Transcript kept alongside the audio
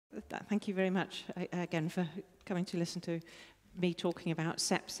thank you very much again for coming to listen to me talking about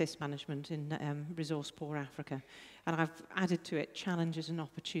sepsis management in resource-poor Africa. And I've added to it challenges and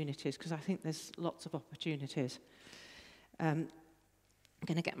opportunities, because I think there's lots of opportunities. I'm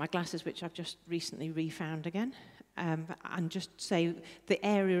going to get my glasses, which I've just recently refound again, and just say the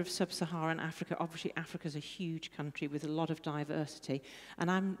area of sub-Saharan Africa, obviously Africa's a huge country with a lot of diversity, and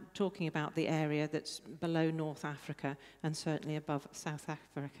I'm talking about the area that's below North Africa and certainly above South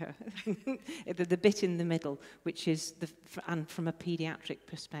Africa, the bit in the middle, which is, and from a paediatric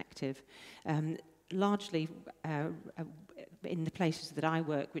perspective, largely in the places that I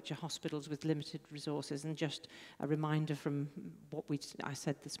work, which are hospitals with limited resources, and just a reminder from what I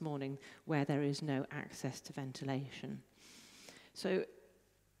said this morning, where there is no access to ventilation. So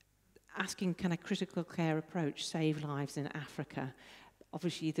asking, can a critical care approach save lives in Africa?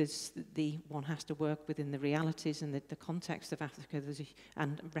 Obviously, one has to work within the realities and the context of Africa,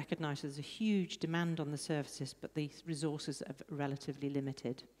 and recognise there's a huge demand on the services, but the resources are relatively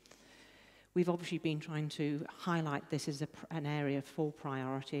limited. We've obviously been trying to highlight this as an area for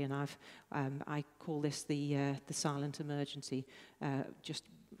priority, and I call this the silent emergency, just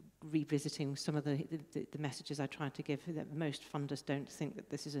revisiting some of the messages I tried to give. That most funders don't think that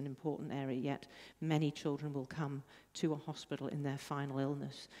this is an important area yet. Many children will come to a hospital in their final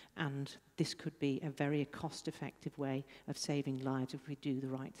illness, and this could be a very cost-effective way of saving lives if we do the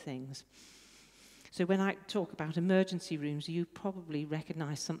right things. So when I talk about emergency rooms, you probably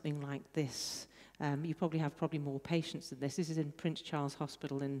recognise something like this. You probably have more patients than this. This is in Prince Charles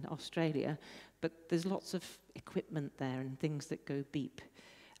Hospital in Australia, but there's lots of equipment there and things that go beep.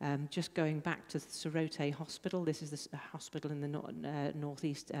 Just going back to Sorote Hospital, this is a hospital in the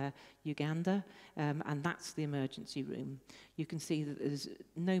northeast Uganda, and that's the emergency room. You can see that there's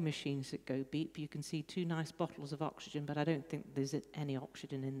no machines that go beep. You can see 2 nice bottles of oxygen, but I don't think there's any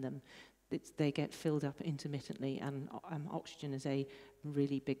oxygen in them. They get filled up intermittently, and oxygen is a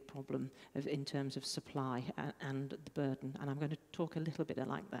really big problem in terms of supply and the burden. And I'm going to talk a little bit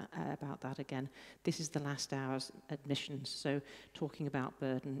about that again. This is the last hour's admissions, so talking about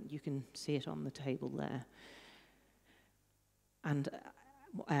burden, you can see it on the table there. And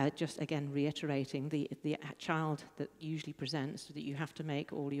just again reiterating, the child that usually presents, that you have to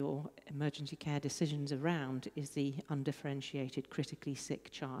make all your emergency care decisions around, is the undifferentiated critically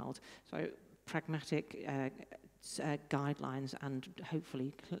sick child. So pragmatic guidelines and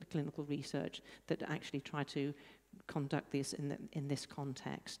hopefully clinical research that actually try to conduct this in this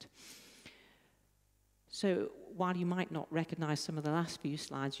context. So while you might not recognise some of the last few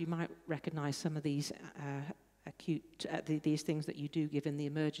slides, you might recognise some of these these things that you do give in the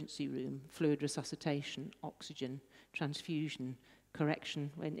emergency room: fluid resuscitation, oxygen, transfusion, correction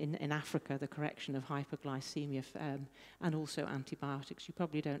in Africa, the correction of hypoglycemia, and also antibiotics. You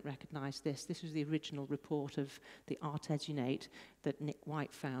probably don't recognise this. This was the original report of the artesunate that Nick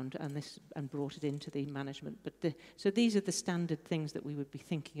White found, and brought it into the management. But so these are the standard things that we would be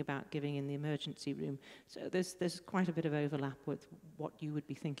thinking about giving in the emergency room. So there's quite a bit of overlap with what you would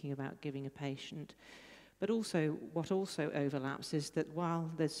be thinking about giving a patient. But also, what also overlaps is that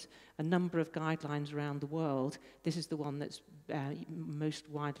while there's a number of guidelines around the world, this is the one that's most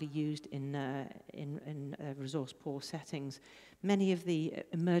widely used in resource-poor settings. Many of the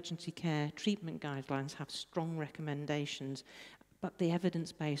emergency care treatment guidelines have strong recommendations, but the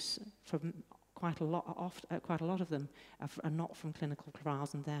evidence base from quite a lot of them are not from clinical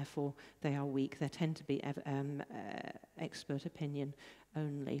trials, and therefore they are weak. They tend to be expert opinion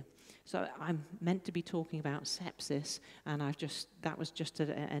only. So I'm meant to be talking about sepsis, and that was just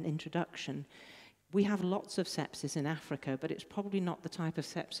an introduction. We have lots of sepsis in Africa, but it's probably not the type of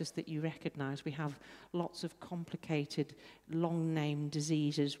sepsis that you recognise. We have lots of complicated, long-named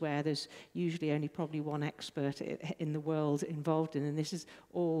diseases where there's usually only probably one expert in the world involved in, and this is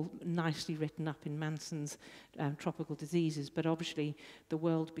all nicely written up in Manson's Tropical Diseases. But obviously, the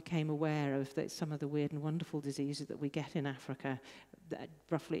world became aware of some of the weird and wonderful diseases that we get in Africa,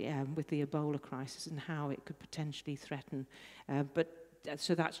 roughly with the Ebola crisis, and how it could potentially threaten.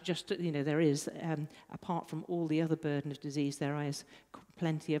 So that's just, there is, apart from all the other burden of disease, there is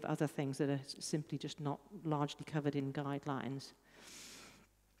plenty of other things that are simply just not largely covered in guidelines.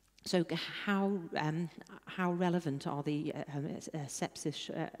 So how relevant are the sepsis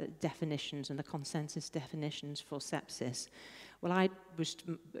definitions and the consensus definitions for sepsis? Well, I was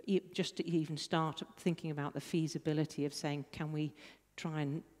just to even start thinking about the feasibility of saying, can we try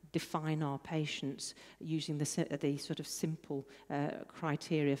and define our patients using the sort of simple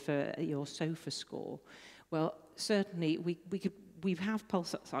criteria for your SOFA score? Well, certainly we we have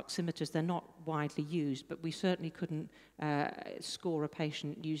pulse oximeters. They're not widely used, but we certainly couldn't score a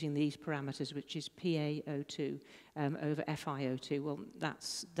patient using these parameters, which is PaO2 over FiO2. Well,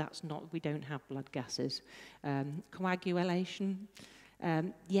 that's not, we don't have blood gases. Coagulation,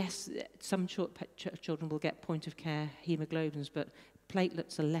 yes, some children will get point-of-care hemoglobins, but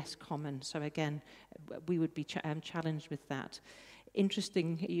platelets are less common. So again, we would be challenged with that.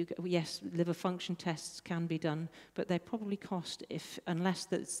 Interesting, yes, liver function tests can be done, but they probably cost, unless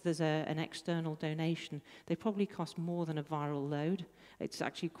there's an external donation, they probably cost more than a viral load. It's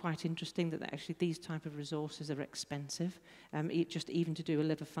actually quite interesting that actually these type of resources are expensive, just even to do a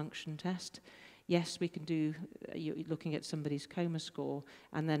liver function test. Yes, we can do, you're looking at somebody's coma score,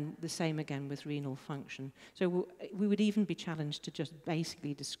 and then the same again with renal function. So we would even be challenged to just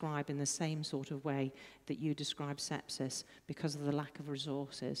basically describe in the same sort of way that you describe sepsis because of the lack of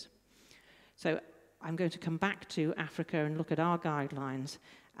resources. So I'm going to come back to Africa and look at our guidelines,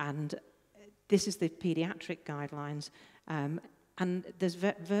 and this is the pediatric guidelines, and there's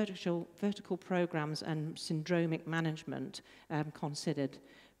vertical programs and syndromic management considered.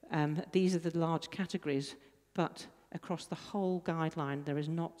 These are the large categories, but across the whole guideline, there is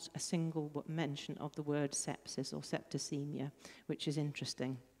not a single mention of the word sepsis or septicemia, which is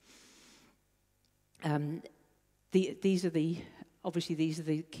interesting. These are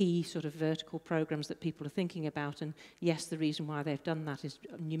the key sort of vertical programs that people are thinking about, and yes, the reason why they've done that is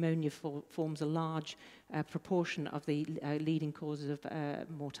pneumonia forms a large proportion of the leading causes of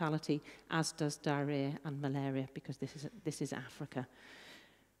mortality, as does diarrhea and malaria, because this is Africa.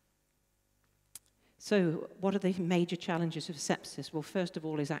 So what are the major challenges of sepsis? Well, first of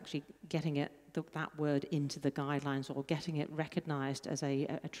all is actually getting that word into the guidelines or getting it recognized as a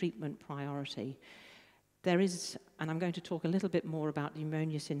treatment priority. There is, and I'm going to talk a little bit more about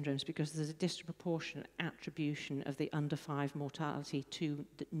pneumonia syndromes because there's a disproportionate attribution of the under 5 mortality to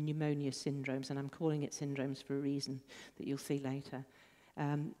the pneumonia syndromes, and I'm calling it syndromes for a reason that you'll see later.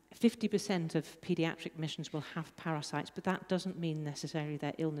 50% of pediatric admissions will have parasites, but that doesn't mean necessarily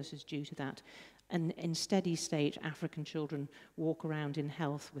their illness is due to that. And in steady state, African children walk around in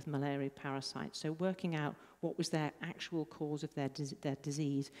health with malaria parasites. So working out what was their actual cause of their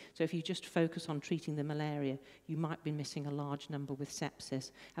disease. So if you just focus on treating the malaria, you might be missing a large number with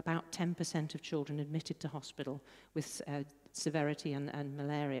sepsis. About 10% of children admitted to hospital with severity and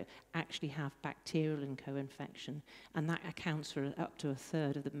malaria actually have bacterial and co-infection, and that accounts for up to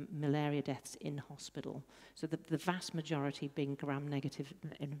 1/3 of the malaria deaths in hospital. So the vast majority being gram-negative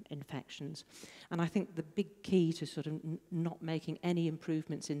infections. And I think the big key to sort of not making any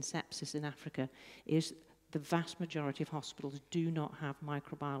improvements in sepsis in Africa is the vast majority of hospitals do not have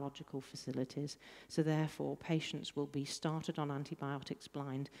microbiological facilities. So therefore, patients will be started on antibiotics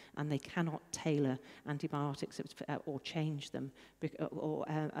blind, and they cannot tailor antibiotics or change them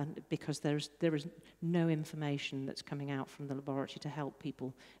because there is no information that's coming out from the laboratory to help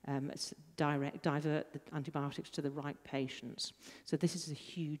people divert the antibiotics to the right patients. So this is a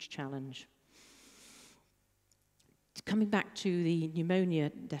huge challenge. Coming back to the pneumonia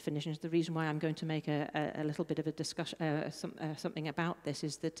definitions, the reason why I'm going to make a little bit of a discussion, something about this,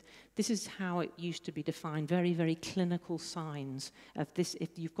 is that this is how it used to be defined, very, very clinical signs of this.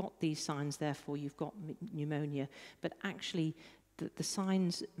 If you've got these signs, therefore you've got pneumonia. But actually, the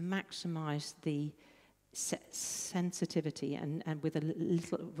signs maximize the sensitivity and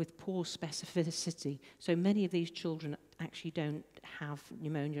with poor specificity. So many of these children actually don't have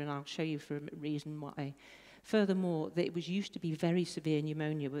pneumonia, and I'll show you for a reason why. Furthermore, it was used to be very severe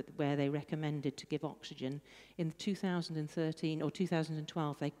pneumonia where they recommended to give oxygen. In 2013 or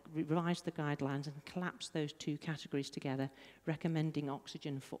 2012, they revised the guidelines and collapsed those two categories together, recommending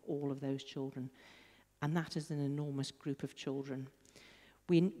oxygen for all of those children. And that is an enormous group of children.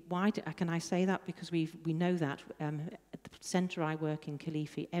 Why can I say that? Because we know that at the centre I work in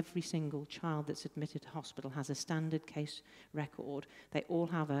Kilifi, every single child that's admitted to hospital has a standard case record. They all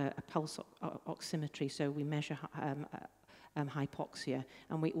have a pulse oximetry, so we measure hypoxia,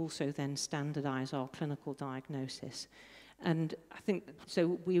 and we also then standardise our clinical diagnosis. And I think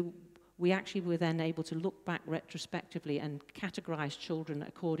so. We actually were then able to look back retrospectively and categorize children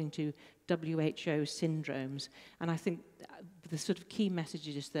according to WHO syndromes. And I think the sort of key message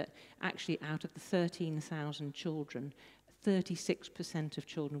is that actually out of the 13,000 children, 36% of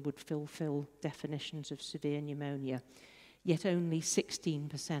children would fulfill definitions of severe pneumonia, yet only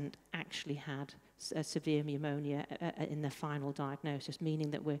 16% actually had severe pneumonia in their final diagnosis, meaning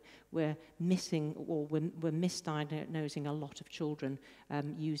that we're missing or we're misdiagnosing a lot of children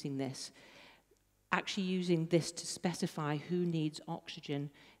using this. actually using this to specify who needs oxygen.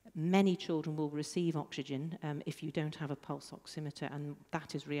 Many children will receive oxygen if you don't have a pulse oximeter, and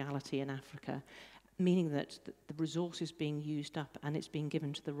that is reality in Africa, meaning that the resource is being used up and it's being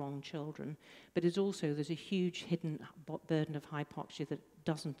given to the wrong children. But it's also, there's a huge hidden burden of hypoxia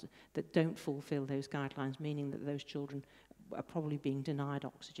that don't fulfill those guidelines, meaning that those children are probably being denied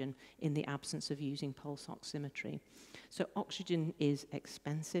oxygen in the absence of using pulse oximetry. So oxygen is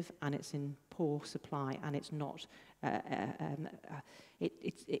expensive and it's in poor supply, and it's not,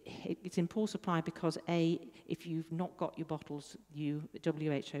 it's in poor supply because if you've not got your bottles,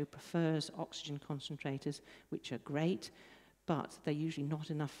 WHO prefers oxygen concentrators, which are great, but they're usually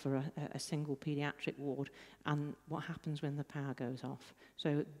not enough for a single pediatric ward, and what happens when the power goes off.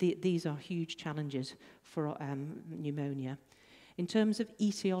 So these are huge challenges for pneumonia. In terms of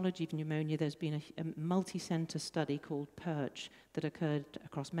etiology of pneumonia, there's been a multi-centre study called PERCH that occurred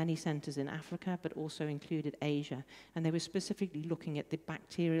across many centres in Africa, but also included Asia, and they were specifically looking at the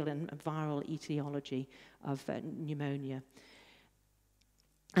bacterial and viral etiology of pneumonia.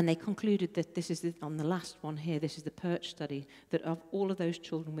 And they concluded that this is, on the last one here, this is the PERCH study, that of all of those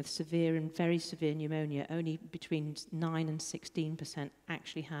children with severe and very severe pneumonia, only between 9 and 16%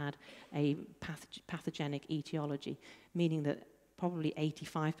 actually had a pathogenic etiology, meaning that probably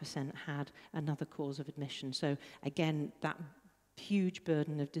 85% had another cause of admission. So again, that huge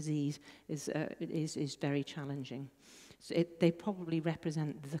burden of disease is very challenging. So they probably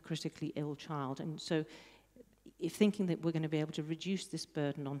represent the critically ill child. And so if thinking that we're going to be able to reduce this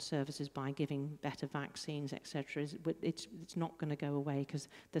burden on services by giving better vaccines, etc., it's not going to go away, because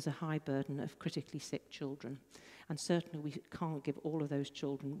there's a high burden of critically sick children. And certainly we can't give all of those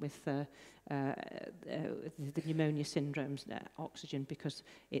children with the pneumonia syndromes oxygen, because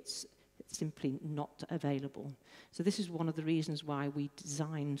it's simply not available. So this is one of the reasons why we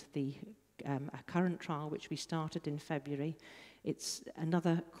designed a current trial, which we started in February. It's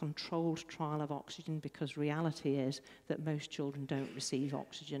another controlled trial of oxygen, because reality is that most children don't receive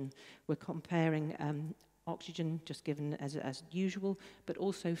oxygen. We're comparing oxygen just given as usual, but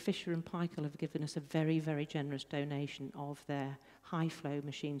also Fisher and Paykel have given us a very, very generous donation of their high-flow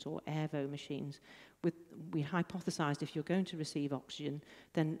machines, or Airvo machines. We hypothesized, if you're going to receive oxygen,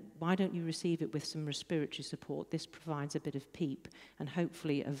 then why don't you receive it with some respiratory support? This provides a bit of PEEP and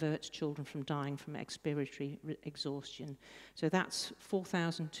hopefully averts children from dying from expiratory exhaustion. So that's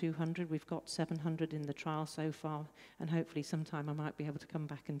 4,200. We've got 700 in the trial so far, and hopefully sometime I might be able to come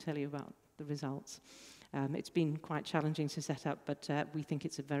back and tell you about the results. It's been quite challenging to set up, but we think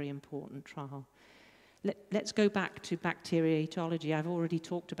it's a very important trial. Let's go back to bacterioetology. I've already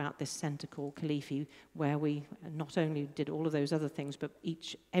talked about this centre called Khalifi, where we not only did all of those other things, but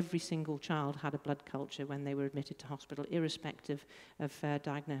every single child had a blood culture when they were admitted to hospital, irrespective of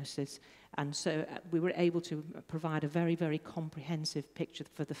diagnosis. And so we were able to provide a very, very comprehensive picture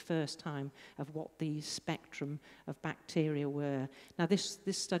for the first time of what the spectrum of bacteria were. Now, this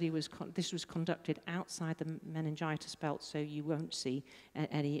study was conducted outside the meningitis belt, so you won't see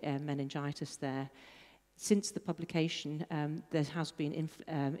any meningitis there. Since the publication, there has been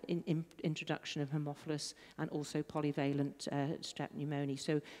introduction of Haemophilus and also polyvalent strep pneumonia.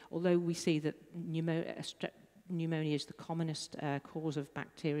 So although we see that pneumonia is the commonest cause of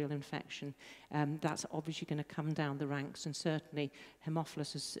bacterial infection, that's obviously going to come down the ranks, and certainly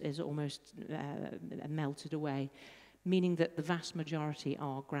Haemophilus is almost melted away, meaning that the vast majority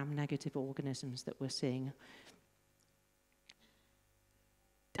are gram-negative organisms that we're seeing.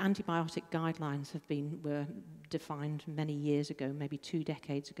 Antibiotic guidelines were defined many years ago, maybe 2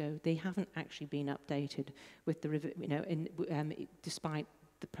 decades ago. They haven't actually been updated with despite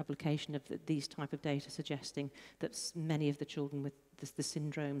the publication of these type of data suggesting that many of the children with the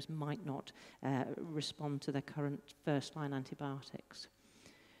syndromes might not respond to their current first-line antibiotics.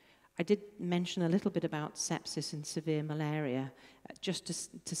 I did mention a little bit about sepsis and severe malaria, just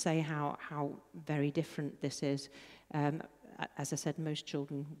to say how very different this is. As I said, most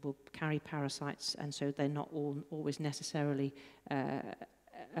children will carry parasites, and so they're not always necessarily, if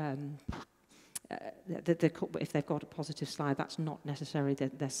they've got a positive slide, that's not necessarily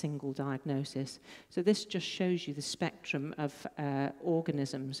their single diagnosis. So this just shows you the spectrum of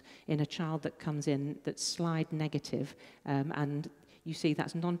organisms in a child that comes in that's slide negative, and you see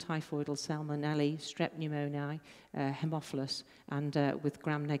that's non-typhoidal Salmonella, strep pneumoniae, Haemophilus, and with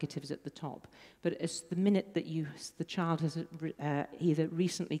gram-negatives at the top. But as the minute that the child has either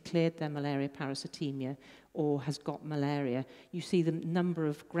recently cleared their malaria parasitemia or has got malaria, you see the number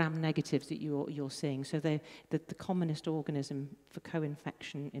of gram-negatives that you're seeing. So the commonest organism for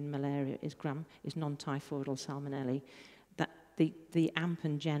co-infection in malaria is non-typhoidal Salmonella. the AMP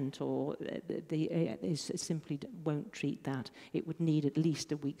and GENT or simply won't treat that. It would need at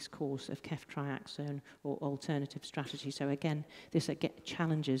least a week's course of ceftriaxone or alternative strategy. So again, this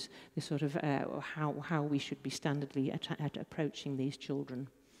challenges the sort of how we should be standardly at approaching these children.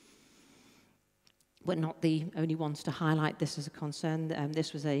 We're not the only ones to highlight this as a concern.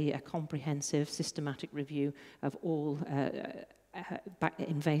 This was a comprehensive, systematic review of all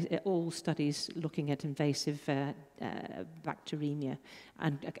studies looking at invasive bacteremia,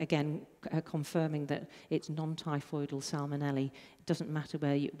 and again confirming that it's non-typhoidal salmonella. It doesn't matter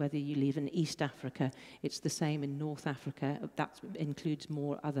whether you live in East Africa, it's the same in North Africa. That includes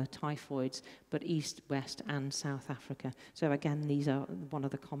more other typhoids, but East, West and South Africa. So again, these are one of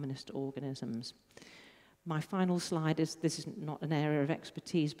the commonest organisms. My final slide is, this is not an area of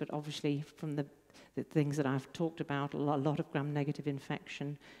expertise, but obviously from the things that I've talked about, a lot of gram-negative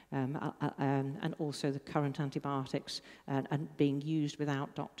infection, and also the current antibiotics and being used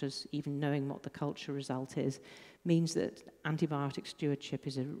without doctors even knowing what the culture result is, means that antibiotic stewardship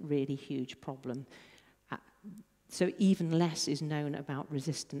is a really huge problem. So even less is known about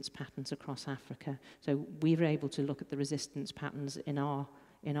resistance patterns across Africa. So we were able to look at the resistance patterns in our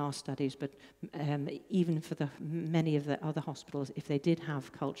studies, but even for many of the other hospitals, if they did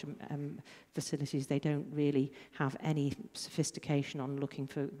have culture facilities, they don't really have any sophistication on looking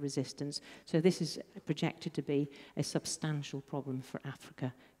for resistance. So this is projected to be a substantial problem for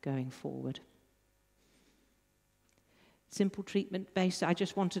Africa going forward. Simple treatment based. I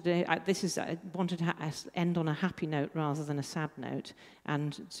just wanted to. I wanted to end on a happy note rather than a sad note,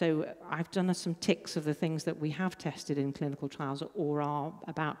 and so I've done some ticks of the things that we have tested in clinical trials or are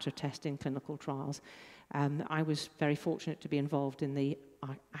about to test in clinical trials. I was very fortunate to be involved in the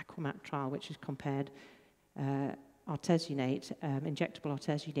Aquamat trial, which has compared artesunate, injectable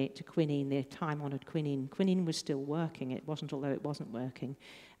artesunate, to quinine, the time-honoured quinine. Quinine was still working. It wasn't, although it wasn't working.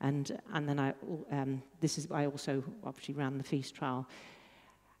 And then I also obviously ran the FEAST trial.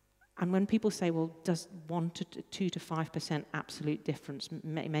 And when people say, well, does 1 to 2 to 5% absolute difference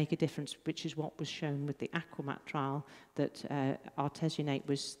make a difference, which is what was shown with the Aquamat trial, that artesunate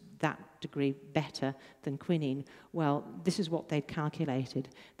was that degree better than quinine? Well, this is what they've calculated,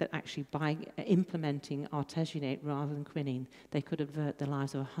 that actually by implementing artesunate rather than quinine, they could avert the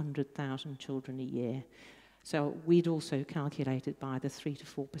lives of 100,000 children a year. So we'd also calculated by the 3 to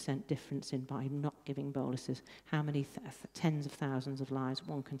 4% difference in by not giving boluses, how many tens of thousands of lives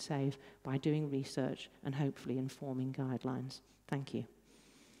one can save by doing research and hopefully informing guidelines. Thank you.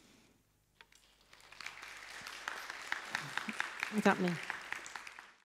 Is that me?